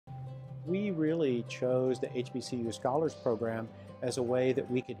We really chose the HBCU Scholars Program as a way that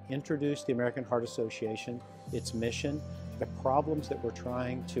we could introduce the American Heart Association, its mission, the problems that we're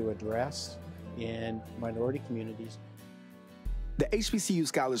trying to address in minority communities. The HBCU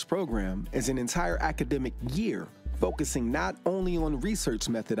Scholars Program is an entire academic year focusing not only on research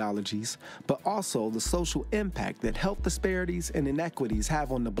methodologies, but also the social impact that health disparities and inequities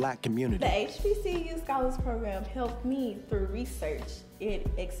have on the Black community. The HBCU Scholars Program helped me through research. It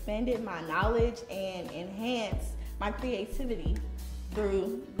expanded my knowledge and enhanced my creativity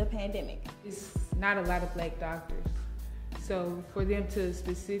through the pandemic. It's not a lot of Black doctors, so for them to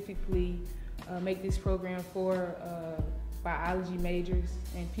specifically make this program for biology majors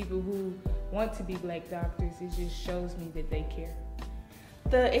and people who want to be Black doctors, it just shows me that they care.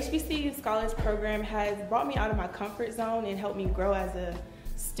 The HBCU Scholars Program has brought me out of my comfort zone and helped me grow as a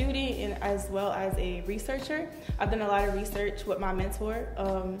student and as well as a researcher. I've done a lot of research with my mentor,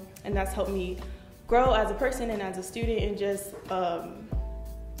 and that's helped me grow as a person and as a student and just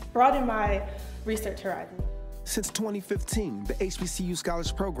broaden my research horizon. Since 2015, the HBCU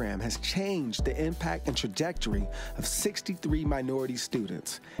Scholars Program has changed the impact and trajectory of 63 minority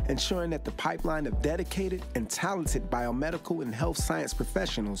students, ensuring that the pipeline of dedicated and talented biomedical and health science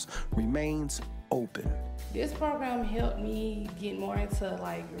professionals remains open. This program helped me get more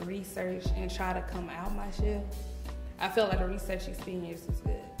into research and try to come out my shell. I felt like the research experience was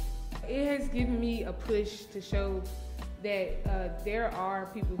good. It has given me a push to show that there are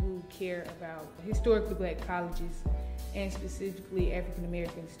people who care about historically Black colleges and specifically African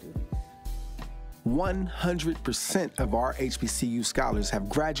American students. 100% of our HBCU scholars have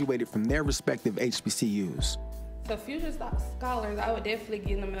graduated from their respective HBCUs. So future scholars, I would definitely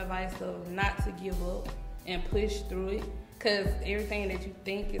give them advice of not to give up and push through it, because everything that you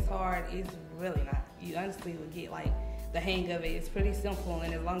think is hard is really not. You honestly will get the hang of it. It's pretty simple,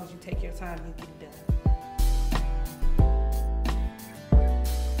 and as long as you take your time, you get it done.